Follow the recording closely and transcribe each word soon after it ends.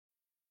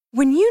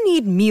When you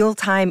need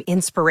mealtime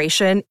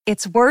inspiration,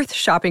 it's worth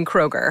shopping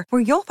Kroger,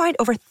 where you'll find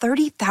over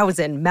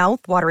 30,000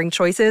 mouth-watering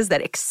choices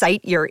that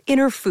excite your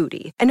inner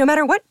foodie. And no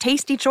matter what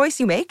tasty choice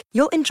you make,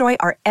 you'll enjoy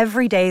our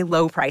everyday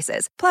low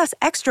prices, plus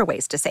extra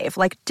ways to save,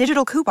 like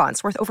digital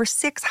coupons worth over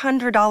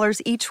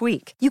 $600 each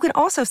week. You can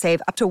also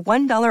save up to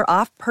 $1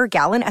 off per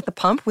gallon at the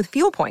pump with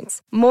fuel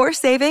points. More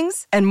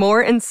savings and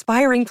more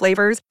inspiring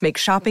flavors make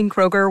shopping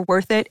Kroger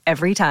worth it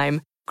every time.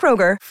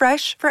 Kroger,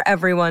 fresh for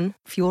everyone.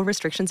 Fuel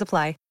restrictions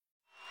apply.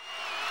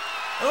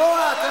 Hello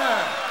out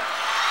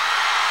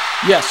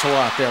there! Yes, hello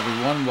out there,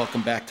 everyone.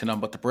 Welcome back to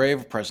None But the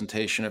Brave, a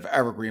presentation of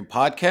Evergreen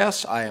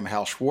Podcasts. I am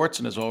Hal Schwartz,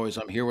 and as always,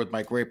 I'm here with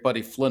my great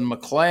buddy Flynn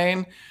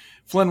McLean.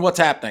 Flynn, what's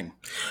happening?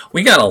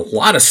 We got a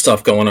lot of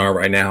stuff going on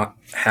right now,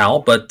 Hal,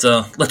 but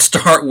let's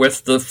start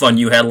with the fun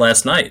you had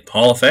last night,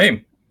 Hall of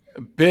Fame.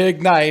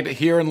 Big night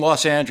here in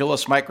Los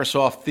Angeles,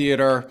 Microsoft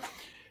Theater.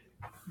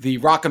 The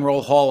Rock and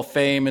Roll Hall of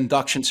Fame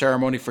induction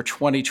ceremony for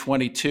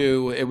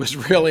 2022. It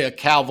was really a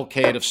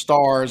cavalcade of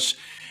stars.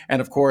 And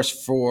of course,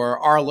 for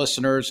our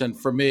listeners and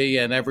for me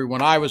and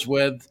everyone I was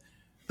with,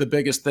 the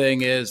biggest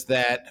thing is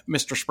that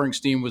Mr.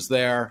 Springsteen was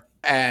there,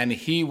 and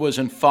he was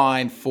in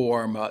fine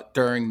form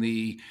during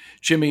the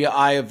Jimmy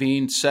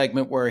Iovine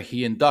segment where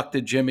he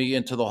inducted Jimmy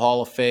into the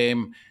Hall of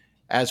Fame,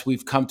 as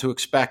we've come to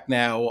expect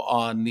now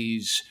on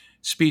these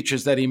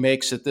speeches that he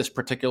makes at this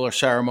particular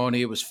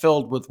ceremony. It was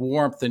filled with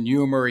warmth and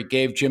humor. He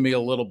gave Jimmy a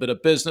little bit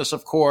of business,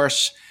 of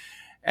course.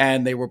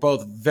 And they were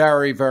both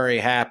very, very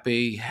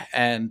happy.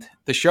 And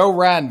the show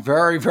ran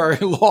very, very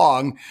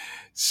long,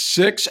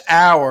 6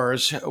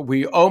 hours.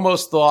 We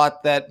almost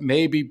thought that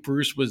maybe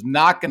Bruce was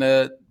not going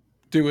to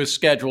do his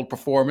scheduled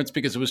performance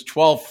because it was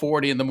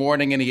 12:40 in the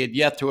morning and he had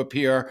yet to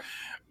appear.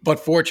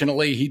 But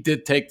fortunately, he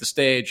did take the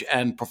stage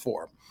and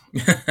perform.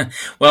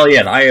 Well,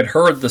 yeah, I had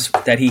heard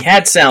that he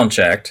had sound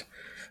checked.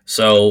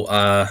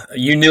 So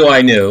you knew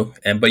I knew,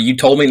 but you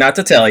told me not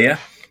to tell you.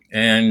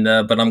 And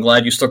but I'm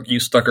glad you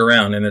stuck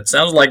around, and it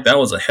sounds like that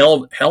was a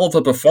hell of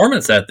a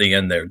performance at the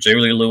end there.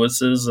 Jerry Lee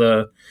Lewis's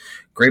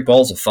Great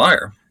Balls of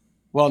Fire.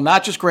 Well,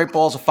 not just Great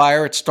Balls of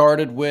Fire. It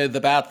started with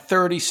about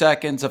 30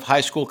 seconds of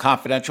High School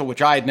Confidential,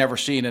 which I had never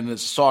seen, and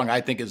this song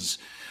I think is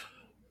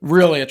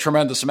really a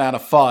tremendous amount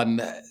of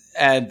fun.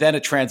 And then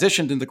it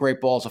transitioned into Great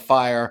Balls of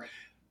Fire.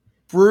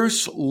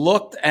 Bruce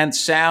looked and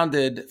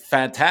sounded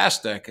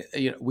fantastic.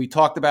 We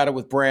talked about it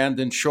with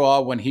Brandon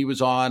Shaw when he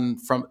was on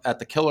at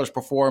the Killers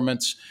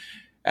performance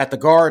at the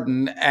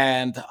Garden,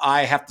 and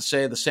I have to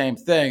say the same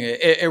thing.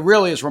 It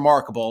really is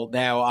remarkable.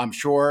 Now, I'm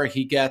sure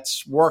he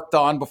gets worked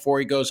on before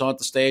he goes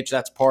onto stage.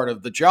 That's part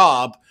of the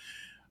job.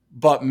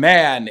 But,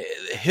 man,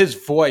 his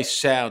voice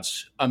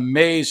sounds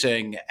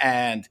amazing,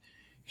 and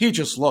he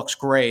just looks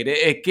great.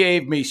 It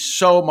gave me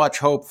so much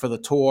hope for the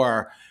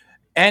tour.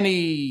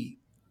 Any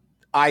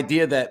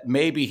idea that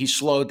maybe he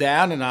slowed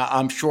down, and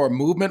I'm sure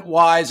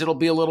movement-wise it'll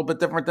be a little bit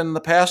different than in the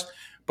past,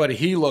 but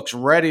he looks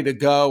ready to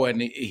go, and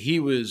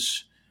he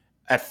was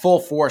at full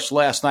force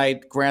last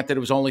night. Granted, it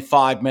was only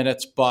 5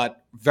 minutes,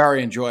 but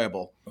very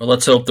enjoyable. Well,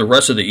 let's hope the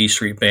rest of the E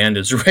Street Band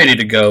is ready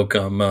to go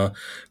come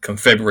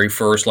February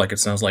 1st, like it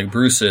sounds like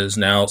Bruce is.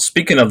 Now,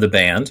 speaking of the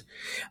band,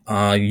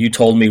 you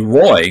told me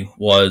Roy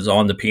was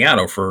on the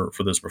piano for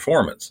this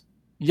performance.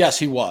 Yes,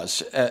 he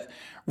was.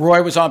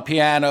 Roy was on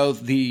piano.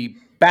 The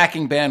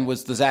backing band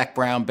was the Zac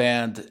Brown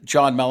Band.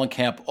 John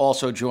Mellencamp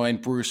also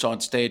joined Bruce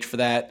on stage for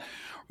that.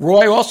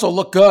 Roy also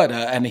looked good,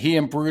 and he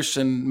and Bruce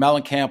and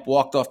Mellencamp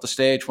walked off the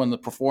stage when the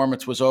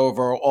performance was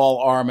over, all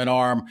arm in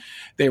arm.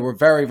 They were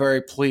very,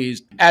 very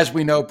pleased. As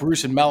we know,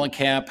 Bruce and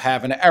Mellencamp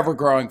have an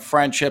ever-growing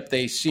friendship.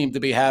 They seem to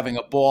be having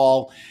a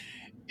ball.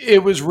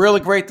 It was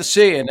really great to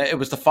see, and it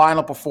was the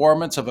final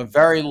performance of a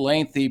very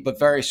lengthy but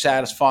very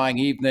satisfying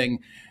evening.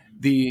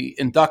 The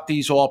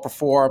inductees all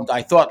performed.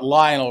 I thought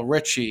Lionel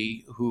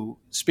Richie, who,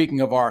 speaking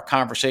of our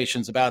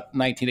conversations about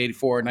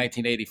 1984 and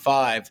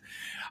 1985,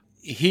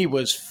 he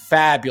was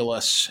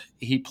fabulous.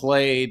 He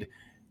played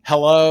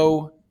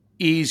Hello,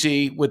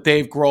 Easy with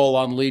Dave Grohl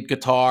on lead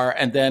guitar,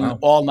 and then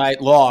all night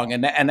long,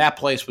 and that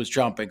place was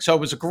jumping. So it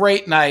was a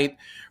great night.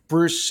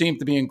 Bruce seemed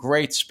to be in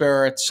great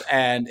spirits,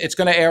 and it's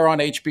going to air on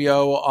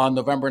HBO on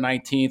November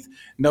 19th.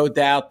 No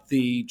doubt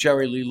the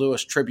Jerry Lee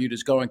Lewis tribute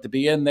is going to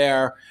be in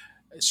there.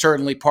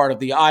 Certainly part of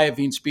the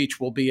Iovine speech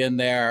will be in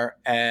there,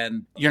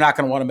 and you're not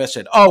going to want to miss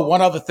it. Oh,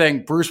 one other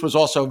thing. Bruce was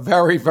also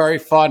very, very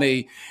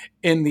funny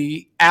in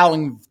the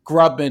Alan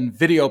Grubman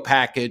video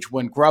package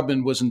when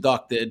Grubman was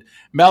inducted.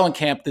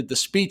 Mellencamp did the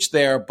speech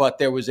there, but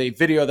there was a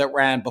video that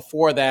ran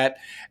before that,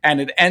 and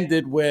it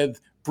ended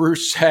with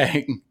Bruce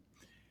saying,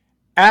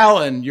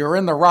 "Alan, you're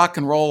in the Rock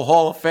and Roll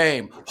Hall of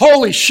Fame.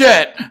 Holy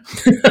shit!"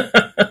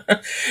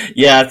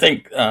 Yeah, I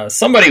think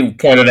somebody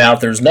pointed out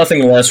there's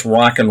nothing less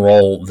rock and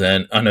roll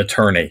than an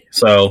attorney.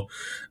 So,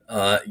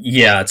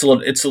 yeah, it's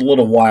a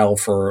little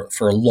wild for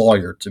a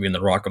lawyer to be in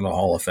the Rock and Roll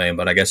Hall of Fame,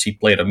 but I guess he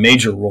played a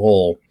major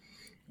role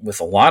with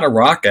a lot of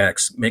rock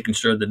acts, making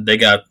sure that they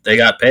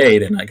got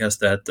paid, and I guess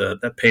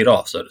that paid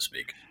off, so to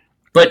speak.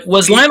 But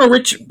was Lionel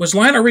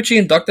Richie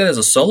inducted as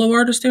a solo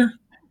artist here?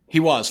 He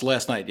was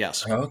last night,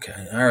 yes.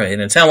 Okay, all right.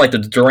 And it sounded like the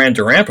Duran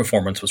Duran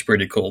performance was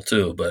pretty cool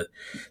too. But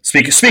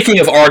speaking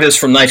of artists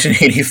from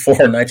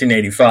 1984 and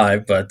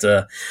 1985, but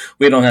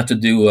we don't have to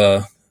do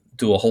a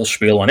whole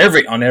spiel on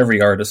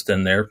every artist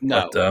in there.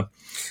 No. But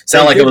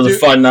sounded like it was a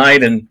fun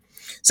night, and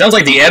sounds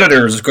like the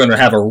editor is going to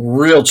have a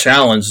real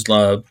challenge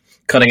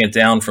cutting it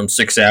down from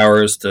 6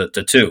 hours to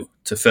 2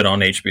 to fit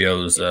on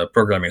HBO's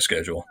programming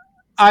schedule.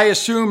 I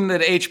assume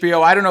that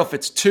HBO, I don't know if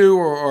it's 2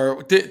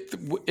 or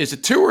is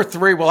it 2 or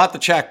 3? We'll have to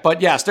check. But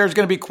yes, there's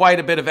going to be quite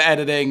a bit of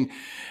editing.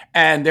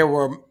 And there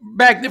were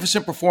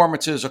magnificent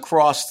performances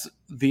across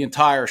the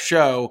entire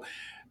show.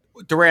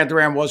 Duran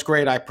Duran was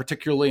great. I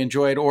particularly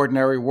enjoyed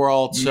Ordinary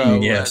World.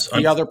 So yes.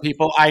 The other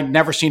people, I'd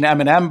never seen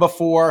Eminem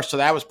before. So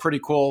that was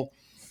pretty cool.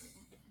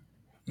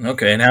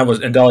 Okay.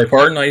 And Dolly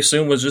Parton, I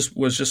assume, was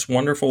just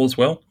wonderful as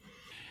well.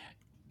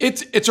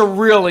 It's a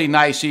really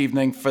nice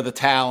evening for the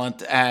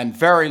talent, and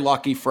very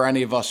lucky for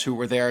any of us who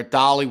were there.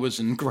 Dolly was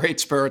in great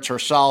spirits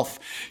herself.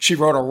 She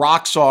wrote a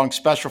rock song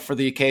special for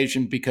the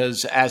occasion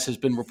because, as has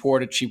been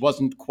reported, she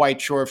wasn't quite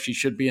sure if she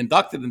should be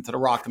inducted into the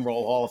Rock and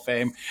Roll Hall of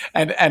Fame,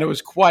 and it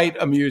was quite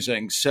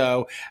amusing.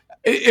 So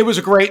it was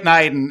a great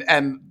night,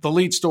 and the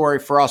lead story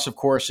for us, of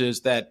course,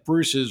 is that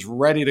Bruce is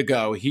ready to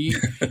go.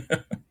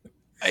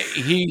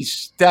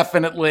 He's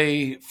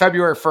definitely,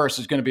 February 1st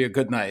is going to be a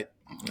good night.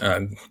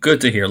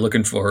 Good to hear.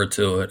 Looking forward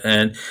to it.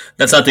 And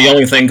that's not the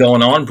only thing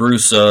going on.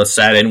 Bruce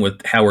sat in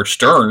with Howard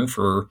Stern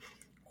for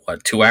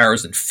 2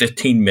 hours and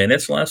 15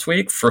 minutes last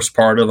week. First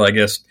part of, I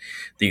guess,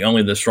 the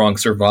Only the Strong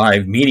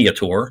Survive media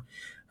tour.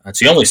 It's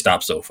the only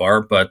stop so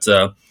far, but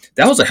that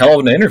was a hell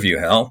of an interview,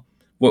 Hal.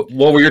 What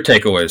were your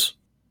takeaways?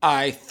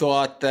 I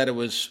thought that it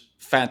was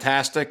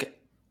fantastic.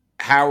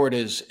 Howard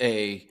is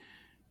a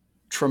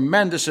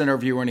tremendous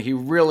interviewer, and he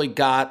really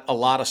got a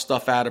lot of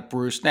stuff out of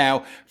Bruce.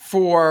 Now,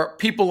 for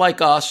people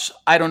like us,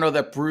 I don't know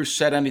that Bruce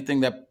said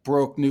anything that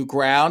broke new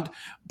ground,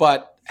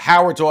 but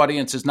Howard's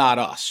audience is not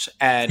us.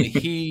 And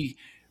he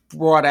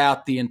brought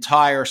out the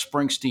entire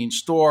Springsteen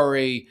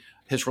story,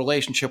 his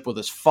relationship with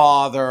his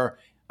father.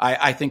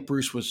 I think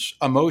Bruce was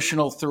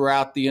emotional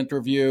throughout the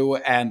interview,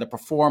 and the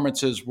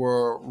performances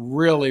were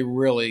really,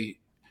 really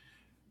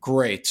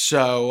great.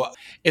 So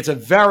it's a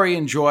very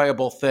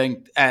enjoyable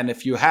thing. And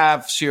if you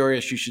have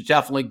Sirius, you should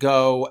definitely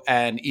go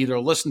and either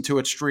listen to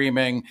it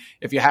streaming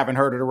if you haven't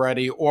heard it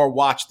already, or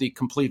watch the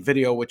complete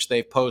video, which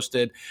they've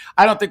posted.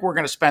 I don't think we're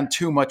going to spend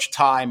too much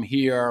time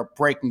here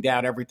breaking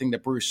down everything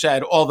that Bruce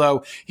said,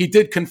 although he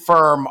did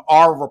confirm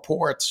our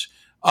reports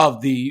of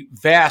the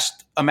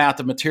vast amount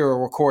of material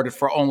recorded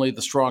for Only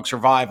the Strong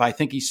Survive. I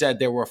think he said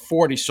there were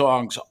 40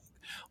 songs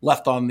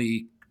left on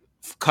the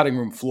cutting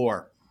room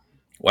floor.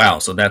 Wow,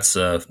 so that's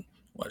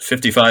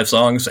 55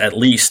 songs at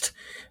least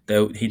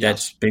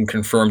that's been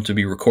confirmed to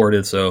be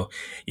recorded. So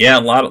yeah,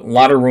 a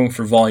lot of room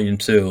for volume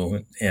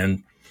 2,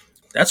 and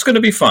that's going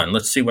to be fun.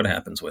 Let's see what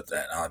happens with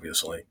that.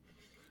 Obviously,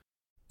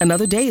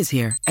 another day is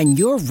here, and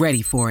you're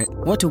ready for it.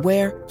 What to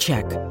wear?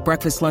 Check.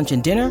 Breakfast, lunch,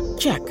 and dinner?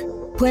 Check.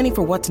 Planning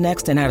for what's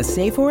next and how to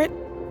save for it?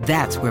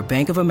 That's where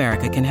Bank of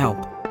America can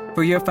help.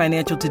 For your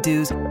financial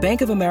to-dos,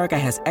 Bank of America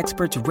has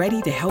experts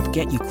ready to help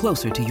get you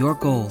closer to your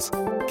goals.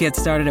 Get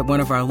started at one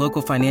of our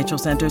local financial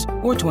centers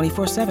or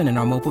 24/7 in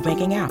our mobile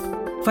banking app.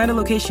 Find a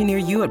location near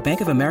you at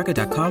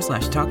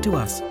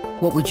bankofamerica.com/talktous.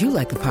 What would you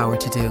like the power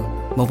to do?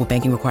 Mobile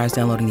banking requires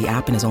downloading the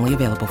app and is only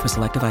available for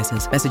select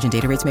devices. Message and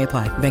data rates may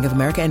apply. Bank of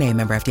America NA,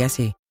 member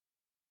FDIC.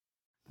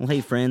 Well,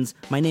 hey friends,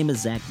 my name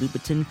is Zach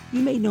Lupetin.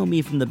 You may know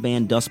me from the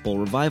band Dust Bowl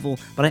Revival,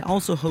 but I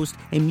also host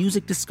a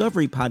music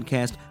discovery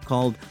podcast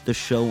called The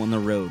Show on the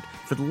Road.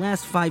 For the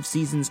last 5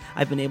 seasons,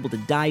 I've been able to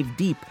dive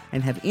deep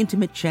and have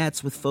intimate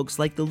chats with folks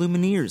like the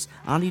Lumineers,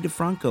 Ani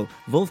DeFranco,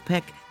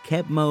 Wolfpack,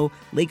 Keb Mo,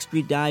 Lake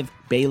Street Dive,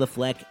 Bela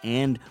Fleck,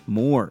 and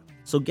more.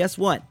 So guess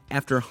what?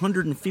 After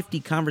 150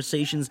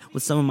 conversations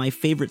with some of my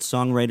favorite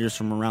songwriters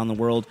from around the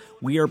world,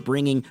 we are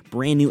bringing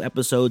brand new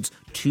episodes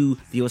to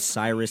the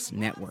Osiris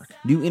Network.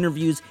 New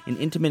interviews and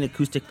intimate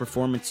acoustic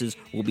performances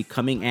will be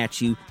coming at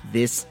you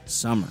this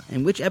summer.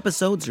 And which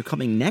episodes are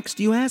coming next,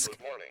 you ask?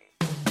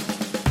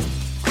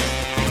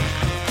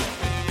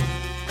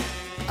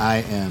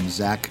 I am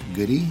Zach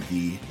Goody,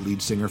 the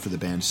lead singer for the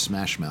band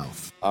Smash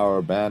Mouth.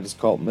 Our band is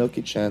called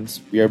Milky Chance.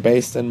 We are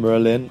based in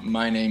Berlin.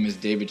 My name is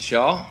David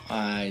Shaw.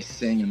 I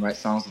sing and write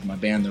songs with my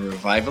band, The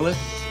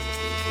Revivalists.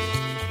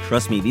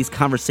 Trust me, these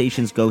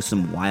conversations go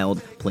some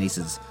wild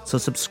places. So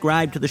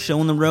subscribe to The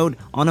Show on the Road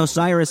on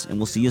Osiris, and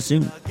we'll see you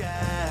soon.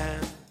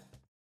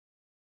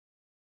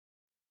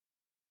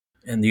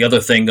 And the other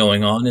thing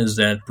going on is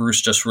that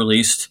Bruce just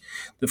released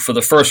for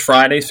the first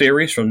Friday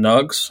series from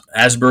Nugs,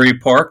 Asbury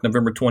Park,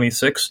 November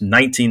 26,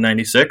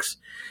 1996.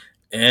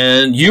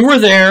 And you were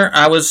there.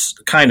 I was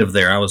kind of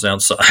there. I was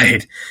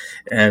outside.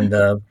 And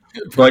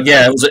but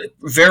yeah, it was a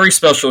very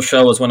special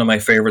show. It was one of my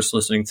favorites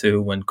listening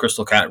to when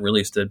Crystal Cat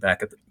released it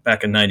back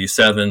in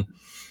 97.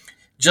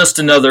 Just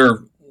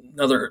another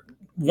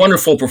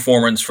wonderful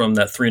performance from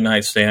that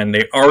 3-night stand.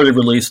 They already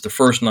released the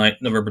first night,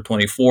 November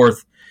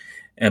 24th.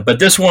 But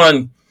this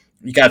one,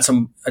 you got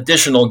some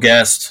additional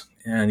guests,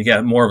 and you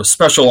got more of a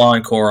special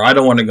encore. I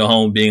Don't Want to Go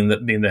Home being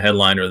the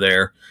headliner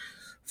there,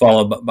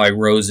 followed by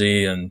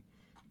Rosie, and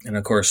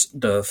of course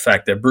the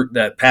fact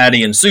that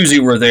Patty and Susie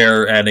were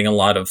there, adding a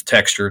lot of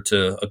texture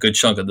to a good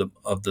chunk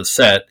of the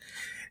set,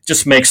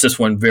 just makes this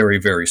one very,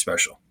 very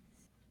special.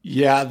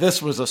 Yeah,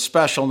 this was a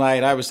special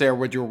night. I was there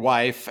with your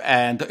wife,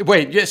 and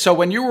wait, so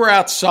when you were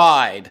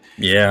outside,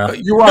 yeah,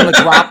 you were on the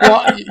drop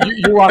line.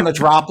 You were on the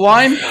drop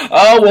line.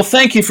 Oh, well,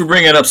 thank you for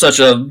bringing up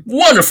such a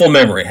wonderful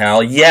memory,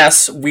 Hal.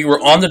 Yes, we were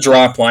on the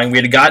drop line. We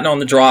had gotten on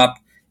the drop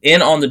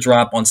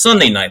on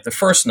Sunday night, the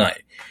first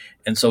night,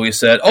 and so we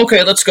said,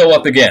 okay, let's go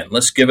up again.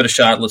 Let's give it a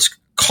shot. Let's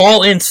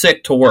call in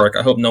sick to work.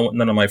 I hope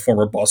none of my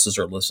former bosses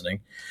are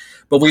listening.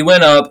 But we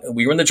went up.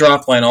 We were in the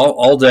drop line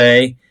all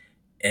day,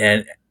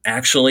 and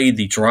actually,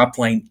 the drop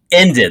line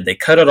ended. They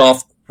cut it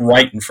off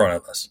right in front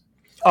of us.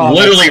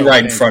 Literally so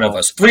right in front of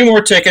us. 3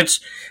 more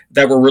tickets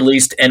that were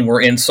released and were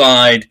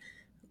inside,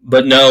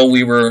 but no,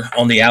 we were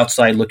on the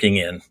outside looking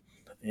in.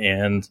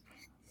 And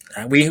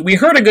we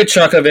heard a good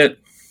chunk of it.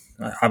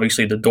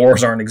 Obviously, the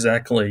doors aren't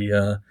exactly,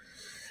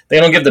 they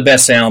don't give the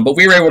best sound, but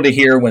we were able to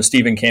hear when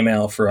Stephen came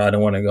out for I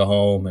Don't Want to Go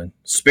Home, and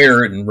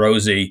Spirit and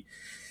Rosie.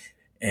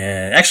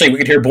 And actually, we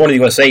could hear Born in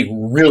the USA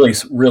really,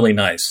 really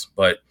nice,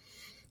 but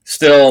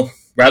still,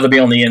 rather be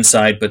on the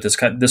inside, but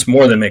this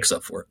more than makes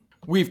up for it.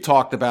 We've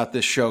talked about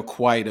this show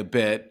quite a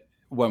bit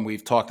when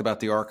we've talked about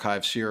the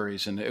archive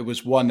series, and it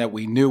was one that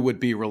we knew would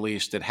be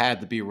released. It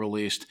had to be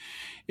released.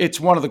 It's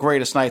one of the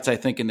greatest nights, I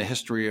think, in the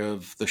history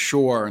of the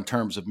Shore in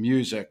terms of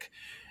music.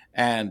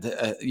 And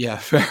yeah,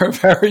 very,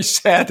 very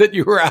sad that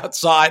you were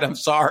outside. I'm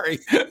sorry.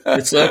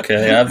 It's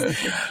okay.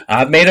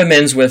 I've made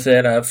amends with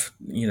it. I've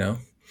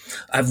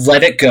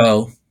let it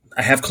go.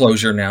 I have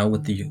closure now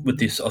with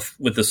this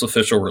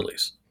official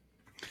release.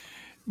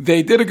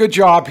 They did a good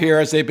job here,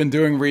 as they've been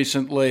doing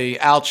recently.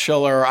 Al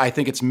Schiller, I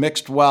think it's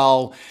mixed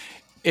well.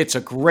 It's a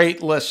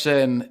great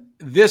listen.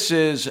 This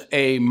is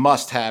a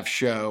must-have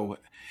show.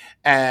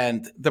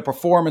 And the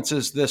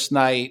performances this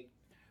night,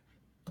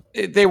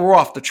 they were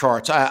off the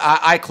charts.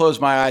 I close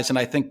my eyes and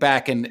I think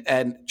back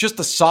and just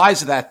the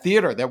size of that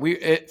theater, that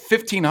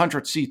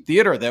 1,500-seat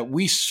theater, that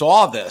we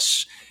saw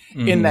this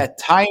in that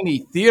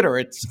tiny theater.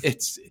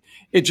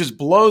 It just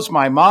blows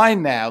my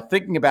mind now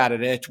thinking about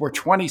it. We're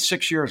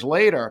 26 years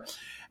later.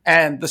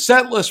 And the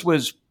set list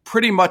was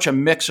pretty much a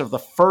mix of the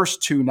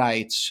first 2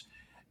 nights,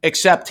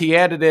 except he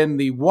added in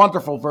the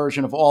wonderful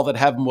version of All That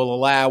Heaven Will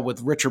Allow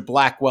with Richard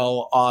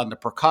Blackwell on the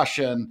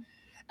percussion.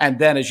 And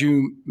then, as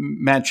you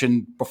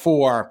mentioned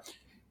before,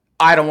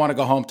 I Don't Want to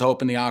Go Home to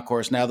open the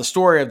encores. Now, the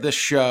story of this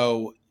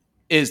show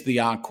is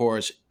the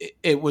encores.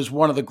 It was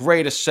one of the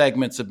greatest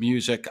segments of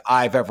music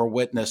I've ever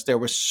witnessed. There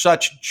was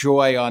such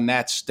joy on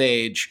that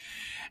stage.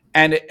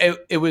 And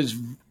it was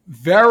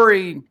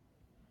very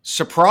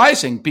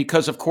surprising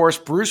because, of course,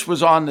 Bruce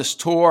was on this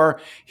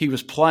tour. He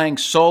was playing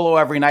solo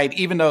every night,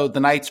 even though the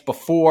nights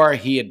before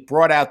he had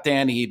brought out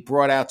Danny, he'd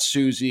brought out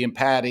Susie and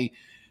Patty.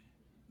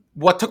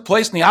 What took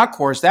place in the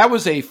encores, that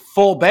was a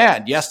full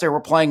band. Yes, they were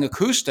playing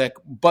acoustic,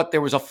 but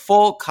there was a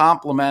full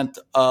complement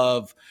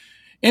of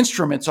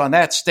instruments on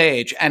that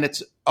stage. And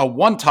it's a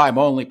one-time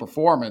only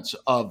performance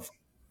of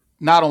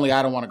not only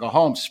I Don't Want to Go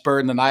Home,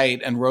 Spirit in the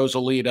Night and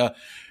Rosalita,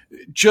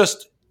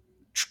 just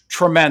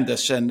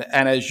tremendous. And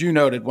as you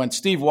noted, when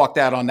Steve walked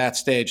out on that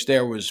stage,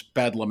 there was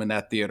bedlam in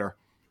that theater.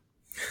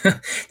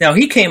 Now,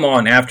 he came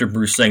on after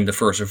Bruce sang the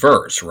first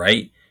verse,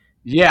 right?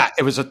 Yeah,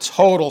 it was a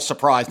total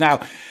surprise.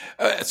 Now,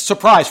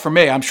 surprise for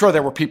me. I'm sure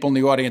there were people in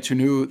the audience who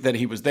knew that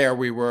he was there.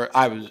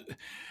 I was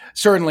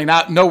certainly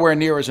nowhere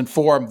near as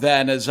informed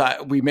then as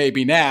we may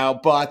be now,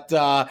 but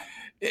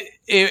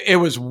it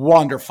was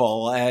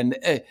wonderful.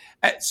 And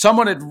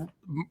someone had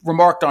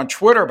remarked on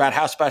Twitter about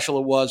how special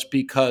it was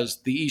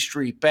because the E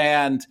Street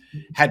Band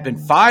had been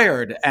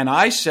fired. And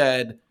I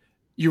said,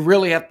 you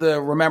really have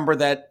to remember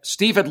that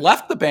Steve had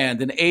left the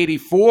band in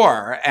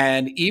 '84.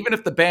 And even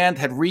if the band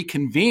had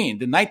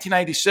reconvened in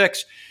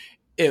 1996,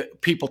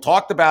 people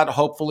talked about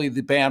hopefully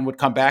the band would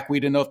come back. We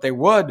didn't know if they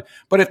would.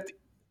 But if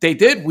they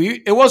did,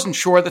 it wasn't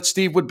sure that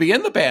Steve would be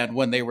in the band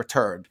when they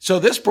returned. So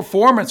this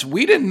performance,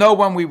 we didn't know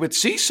when we would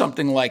see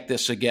something like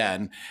this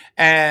again.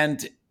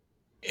 And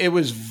it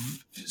was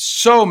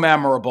so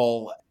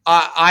memorable.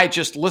 I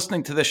just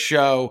listening to this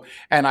show,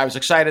 and I was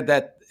excited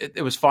that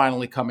it was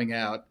finally coming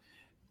out.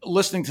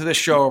 Listening to this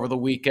show over the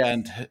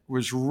weekend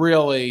was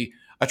really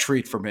a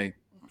treat for me.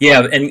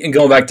 Yeah, and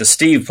going back to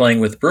Steve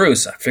playing with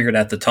Bruce, I figured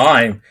at the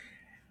time,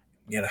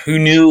 who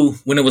knew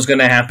when it was going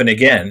to happen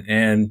again?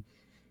 And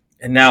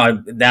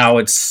now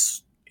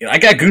it's, I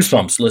got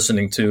goosebumps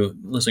listening to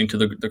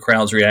the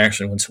crowd's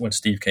reaction when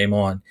Steve came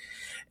on.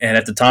 And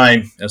at the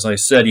time, as I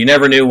said, you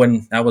never knew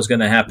when that was going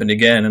to happen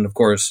again. And of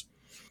course,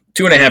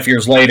 2.5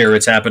 years later,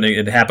 it's happening.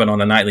 It happened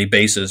on a nightly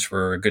basis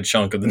for a good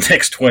chunk of the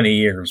next 20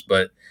 years.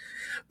 But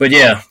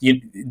yeah,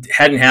 it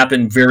hadn't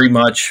happened very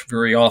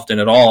often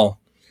at all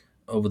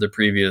over the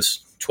previous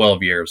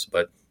 12 years.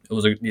 But it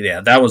was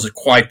that was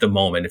quite the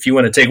moment. If you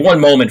want to take one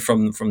moment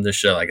from this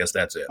show, I guess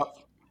that's it.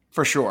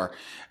 For sure.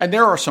 And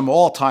there are some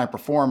all-time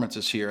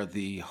performances here.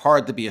 The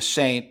Hard to Be a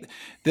Saint.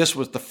 This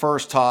was the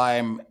first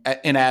time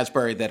in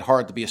Asbury that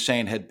Hard to Be a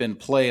Saint had been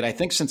played, I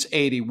think since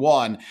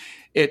 81.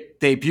 It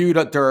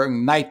debuted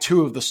during night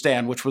 2 of the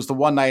Stand, which was the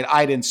one night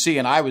I didn't see,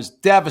 and I was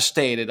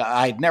devastated.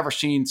 I'd never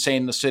seen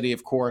Saint in the City,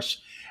 of course.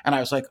 And I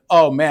was like,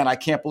 oh, man, I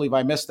can't believe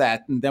I missed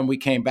that. And then we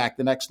came back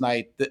the next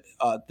night, the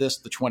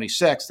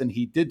 26th, and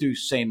he did do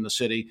Saint in the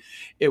City.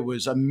 It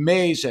was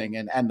amazing.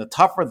 And the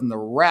Tougher Than the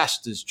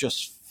Rest is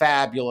just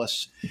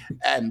fabulous.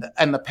 And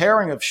the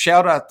pairing of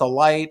Shout Out the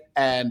Light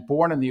and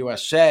Born in the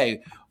USA,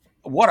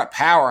 what a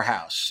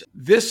powerhouse.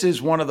 This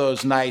is one of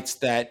those nights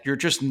that you're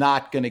just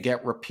not going to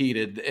get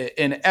repeated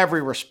in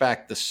every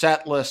respect. The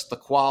set list, the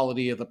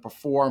quality of the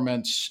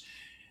performance.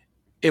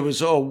 It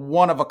was a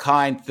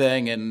one-of-a-kind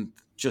thing, and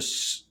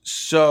just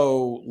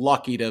so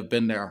lucky to have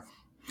been there.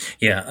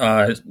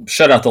 Yeah,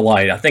 Shut Out the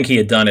Light. I think he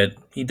had done it.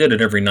 He did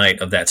it every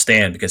night of that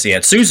Stand because he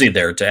had Susie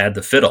there to add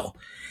the fiddle.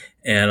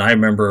 And I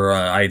remember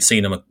I had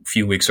seen him a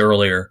few weeks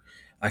earlier,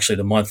 actually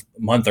the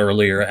month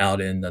earlier,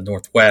 out in the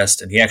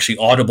Northwest, and he actually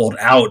audibled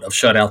out of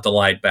Shut Out the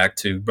Light back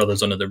to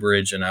Brothers Under the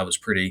Bridge, and I was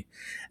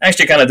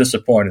actually kind of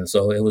disappointed.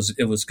 So it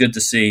was good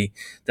to see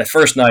that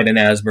first night in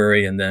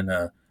Asbury, and then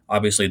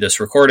obviously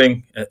this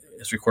recording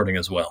is recording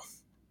as well.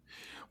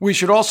 We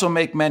should also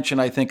make mention,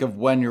 I think, of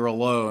When You're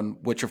Alone,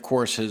 which, of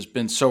course, has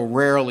been so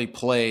rarely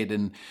played.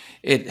 And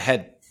it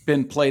had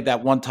been played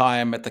that one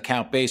time at the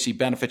Count Basie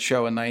benefit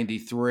show in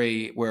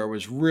 '93, where it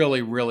was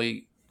really,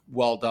 really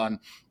well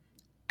done.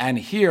 And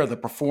here, the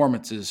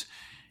performances,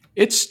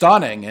 it's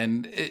stunning.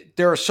 And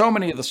there are so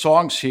many of the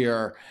songs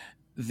here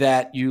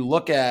that you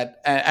look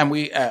at, and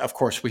we, of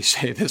course, we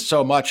say this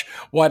so much,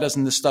 why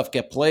doesn't this stuff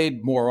get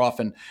played more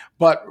often?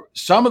 But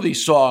some of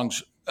these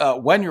songs,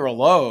 When You're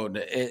Alone,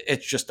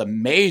 it's just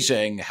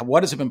amazing.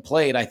 What has it been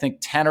played? I think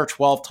 10 or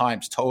 12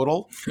 times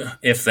total.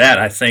 If that,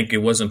 I think it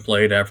wasn't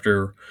played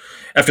after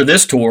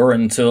this tour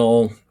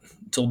until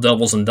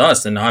Devils and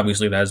Dust, and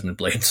obviously it hasn't been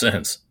played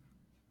since.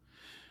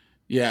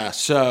 Yeah,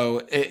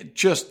 so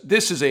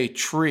this is a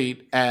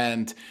treat,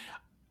 and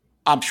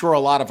I'm sure a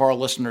lot of our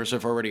listeners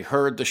have already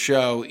heard the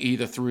show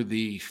either through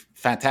the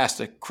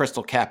fantastic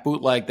Crystal Cat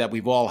bootleg that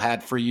we've all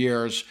had for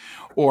years,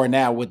 or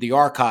now with the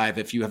archive.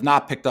 If you have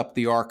not picked up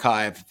the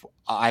archive,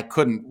 I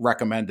couldn't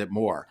recommend it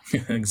more.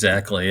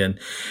 Exactly. And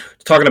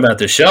talking about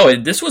the show,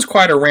 this was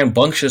quite a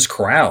rambunctious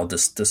crowd,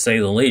 to say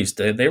the least.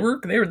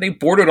 They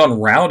bordered on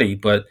rowdy,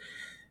 but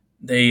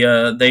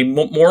they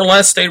more or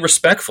less stayed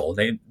respectful.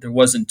 There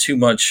wasn't too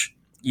much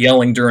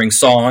yelling during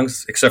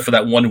songs, except for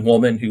that one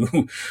woman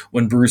who,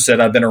 when Bruce said,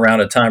 "I've been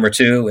around a time or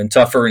two," and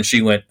Tougher, and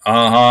she went,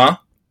 "Uh-huh."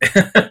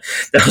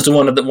 That was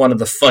one of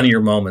the funnier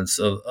moments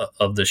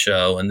of the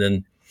show. And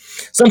then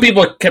some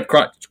people kept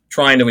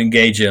trying to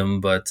engage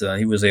him, but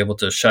he was able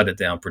to shut it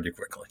down pretty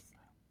quickly.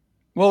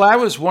 Well, that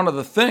was one of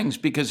the things,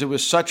 because it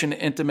was such an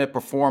intimate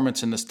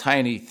performance in this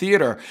tiny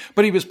theater.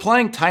 But he was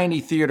playing tiny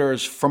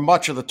theaters for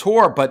much of the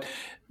tour, but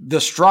the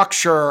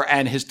structure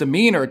and his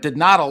demeanor did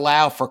not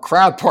allow for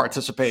crowd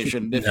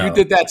participation. If you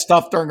did that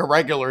stuff during a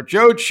regular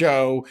Joad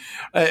show,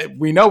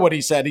 we know what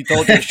he said. He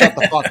told you to shut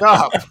the fuck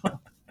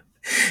up.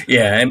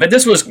 Yeah, but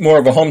this was more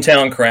of a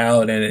hometown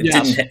crowd, and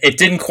it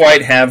didn't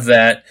quite have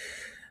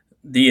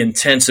the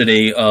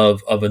intensity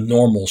of a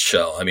normal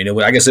show. I mean,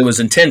 I guess it was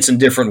intense in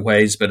different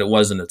ways, but it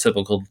wasn't a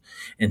typical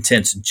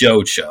intense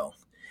Joad show.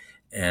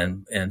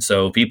 And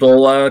so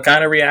people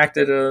kind of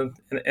reacted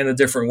in a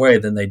different way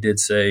than they did,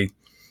 say,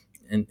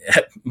 in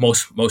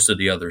most of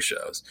the other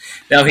shows.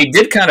 Now, he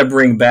did kind of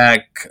bring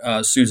back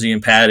Susie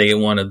and Patty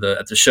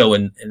at the show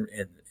in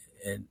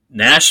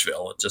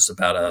Nashville, just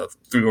about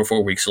 3 or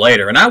 4 weeks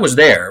later, and I was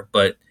there.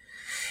 But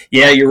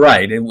yeah, you're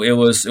right. It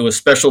was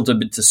special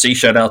to see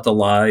Shut Out the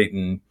Light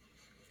and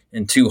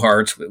Two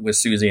Hearts with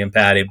Susie and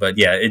Patty. But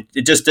yeah,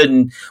 it just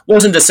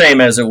wasn't the same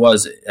as it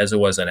was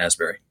in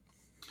Asbury.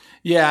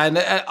 Yeah, and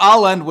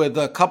I'll end with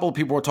a couple of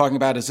people were talking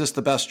about, is this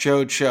the best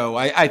Joad show?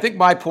 I think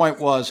my point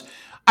was,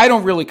 I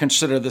don't really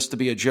consider this to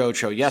be a Joad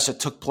show. Yes, it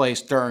took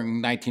place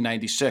during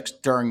 1996,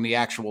 during the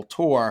actual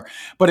tour,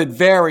 but it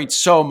varied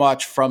so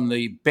much from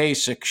the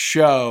basic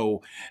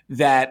show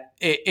that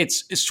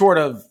it's sort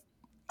of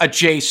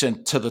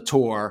adjacent to the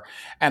tour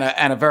and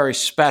a very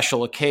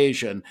special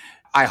occasion.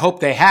 I hope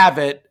they have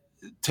it.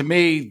 To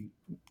me,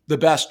 the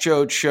best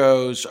Joad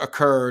shows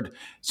occurred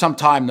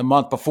sometime the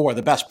month before.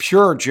 The best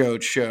pure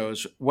Joad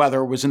shows,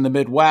 whether it was in the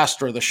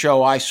Midwest or the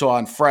show I saw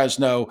in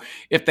Fresno,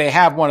 if they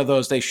have one of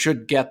those, they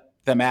should get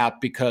them out,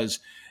 because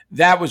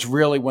that was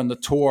really when the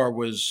tour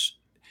was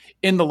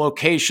in the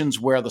locations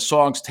where the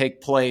songs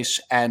take place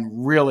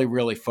and really,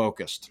 really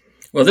focused.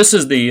 Well, this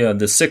is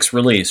the sixth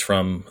release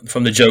from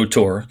the Joad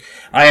tour.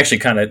 I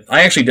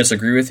actually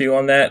disagree with you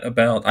on that.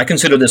 I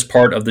consider this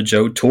part of the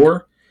Joad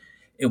tour.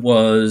 It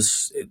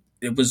was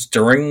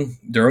during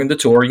the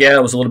tour. Yeah,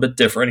 it was a little bit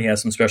different. He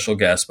has some special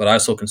guests, but I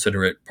still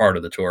consider it part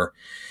of the tour.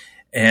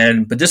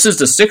 But this is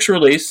the sixth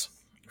release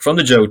from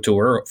the Joad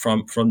tour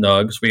from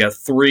Nugs. We got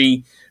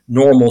 3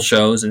 normal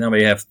shows, and now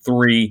we have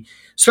 3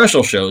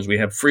 special shows. We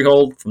have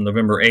Freehold from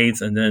November 8th,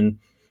 and then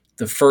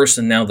the first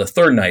and now the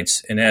third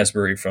nights in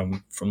Asbury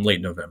from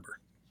late November.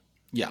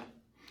 Yeah.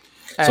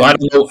 So I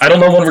don't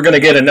know when we're going to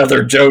get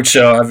another Joe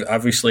show.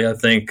 Obviously, I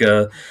think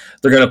they're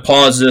going to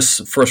pause this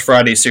First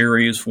Friday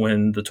series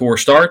when the tour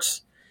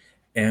starts,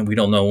 and we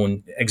don't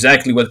know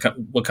exactly what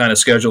kind of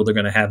schedule they're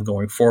going to have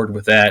going forward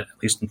with that,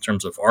 at least in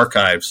terms of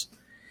archives.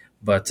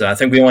 But I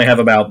think we only have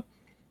about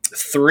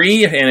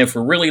 3, and if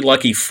we're really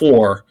lucky,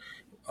 4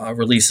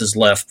 releases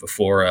left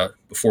before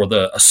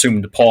the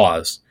assumed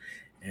pause,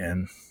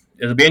 and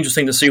it'll be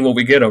interesting to see what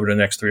we get over the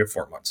next 3 or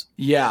 4 months.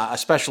 Yeah,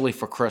 especially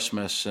for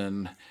Christmas.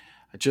 And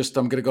I'm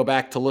going to go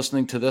back to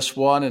listening to this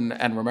one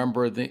and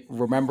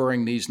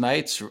remembering these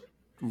nights.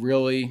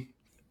 Really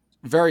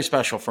very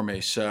special for me.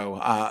 So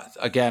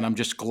again, I'm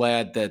just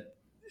glad that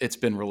it's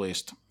been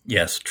released.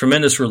 Yes,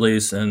 tremendous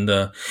release. And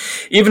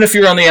even if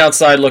you're on the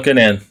outside looking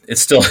in,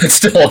 it's still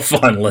a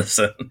fun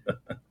listen.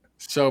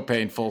 So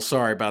painful.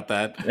 Sorry about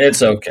that.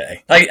 It's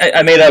okay.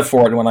 I made up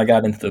for it when I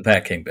got into the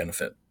Pat King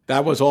benefit.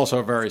 That was also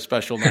a very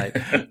special night.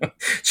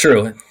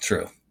 True.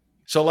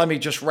 So let me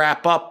just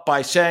wrap up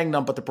by saying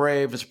None But the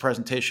Brave is a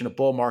presentation of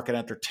Bull Market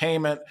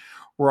Entertainment.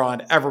 We're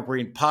on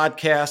Evergreen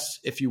Podcasts.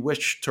 If you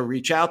wish to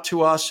reach out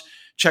to us,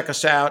 check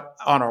us out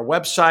on our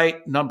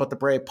website,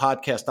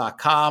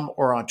 nonebutthebravepodcast.com,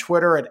 or on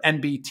Twitter at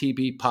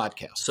NBTB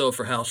Podcast. So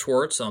for Hal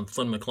Schwartz, I'm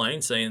Flynn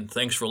McLean saying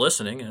thanks for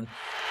listening, and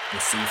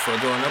we'll see you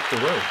further on up the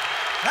road.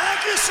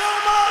 Thank you so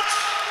much.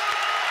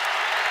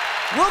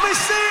 We'll be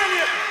seeing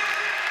you.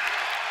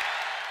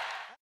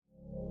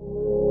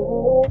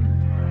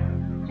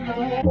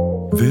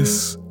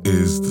 This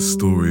is the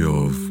story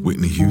of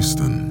Whitney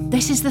Houston.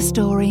 This is the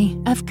story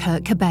of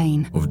Kurt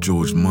Cobain. Of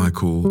George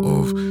Michael,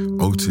 of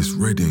Otis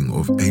Redding,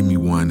 of Amy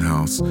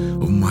Winehouse,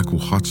 of Michael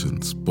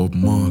Hutchence, Bob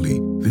Marley.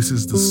 This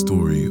is the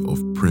story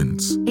of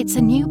Prince. It's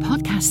a new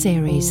podcast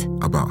series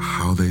about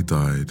how they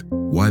died,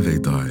 why they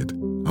died,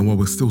 and why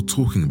we're still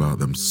talking about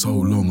them so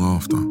long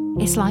after.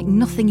 It's like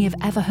nothing you've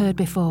ever heard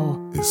before.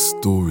 It's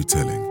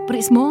storytelling. But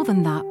it's more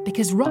than that,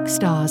 because rock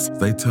stars,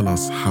 they tell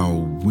us how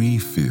we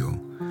feel.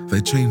 They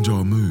change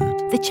our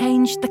mood. They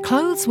change the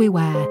clothes we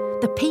wear,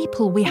 the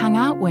people we hang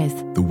out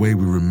with, the way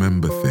we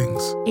remember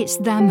things. It's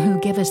them who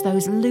give us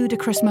those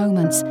ludicrous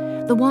moments,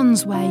 the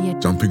ones where you're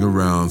jumping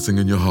around,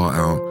 singing your heart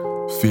out,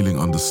 feeling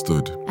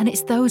understood. And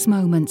it's those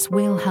moments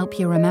we'll help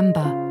you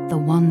remember, the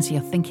ones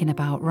you're thinking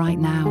about right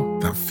now.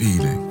 That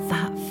feeling.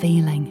 That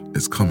feeling.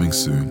 It's coming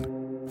soon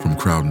from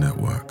Crowd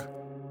Network.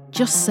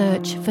 Just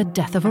search for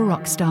Death of a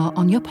Rock Star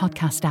on your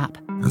podcast app.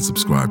 And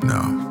subscribe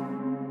now.